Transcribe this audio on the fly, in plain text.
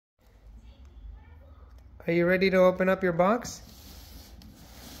Are you ready to open up your box?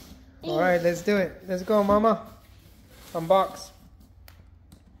 Alright, let's do it. Let's go, Mama. Unbox.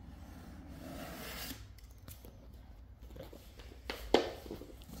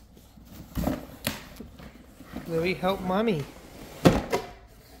 Louie, help Mommy.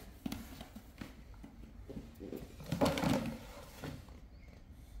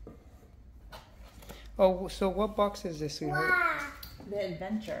 Oh, so what box is this, sweetheart? The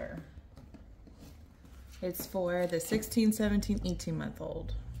Adventurer. It's for the 16, 17,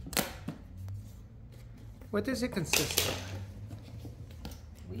 18-month-old. What does it consist of?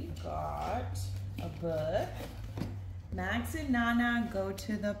 We got a book. Max and Nana Go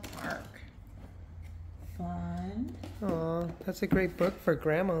to the Park. Fun. Oh, that's a great book for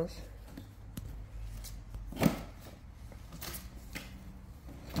grandmas.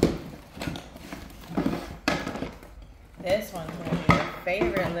 This one's going to be your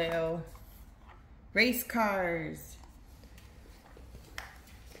favorite, Lou. Race cars.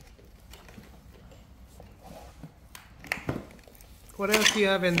 What else do you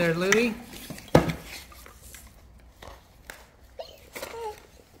have in there, Louie?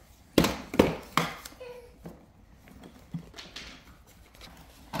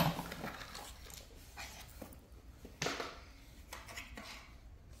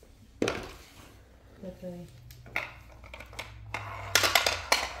 Okay.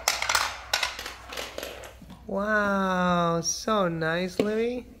 Wow, so nice,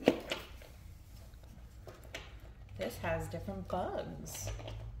 Louie. This has different bugs.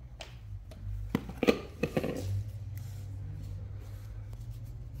 It's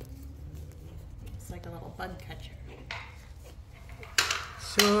like a little bug catcher.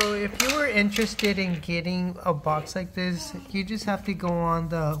 So if you were interested in getting a box like this, you just have to go on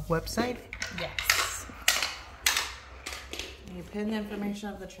the website? Yes. You put in the information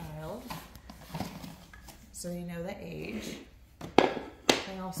of the child, so you know the age,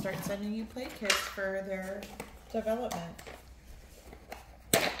 and I'll start sending you play kits for their development.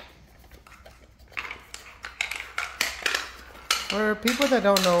 For people that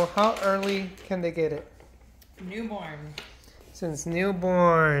don't know, how early can they get it? Newborn. Since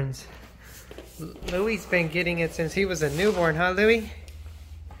newborns. Louie's been getting it since he was a newborn, huh, Louie?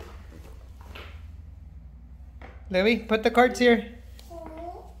 Louie, put the cards here.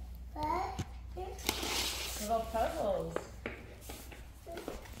 Little puzzles.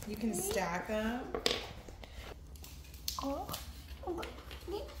 You can stack them. And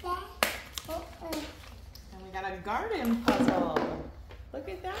we got a garden puzzle. Look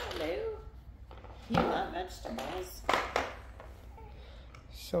at that, Lou. You love vegetables.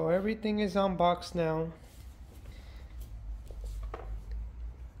 So everything is unboxed now.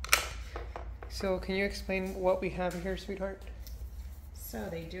 So can you explain what we have here, sweetheart? So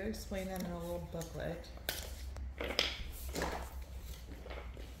they do explain that in a little booklet.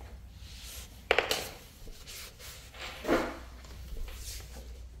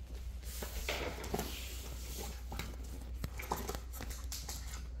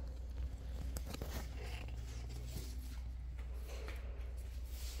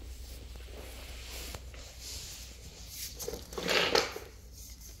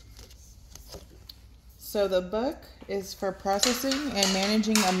 So the book is for processing and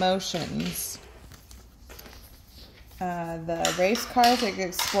managing emotions. The race cars are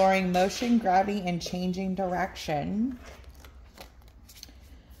exploring motion, gravity, and changing direction.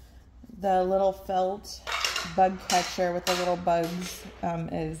 The little felt bug catcher with the little bugs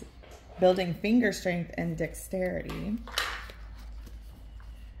is building finger strength and dexterity.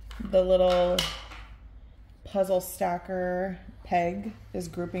 The little puzzle stacker peg is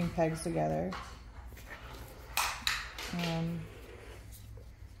grouping pegs together.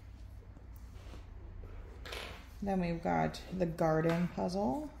 Then we've got the garden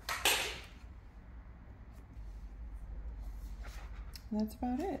puzzle. That's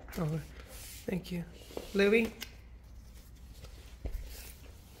about it. Oh, thank you. Louie?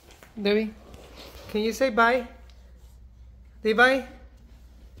 Louie? Can you say bye? Say bye?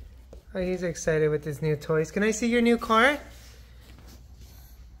 Oh, he's excited with his new toys. Can I see your new car?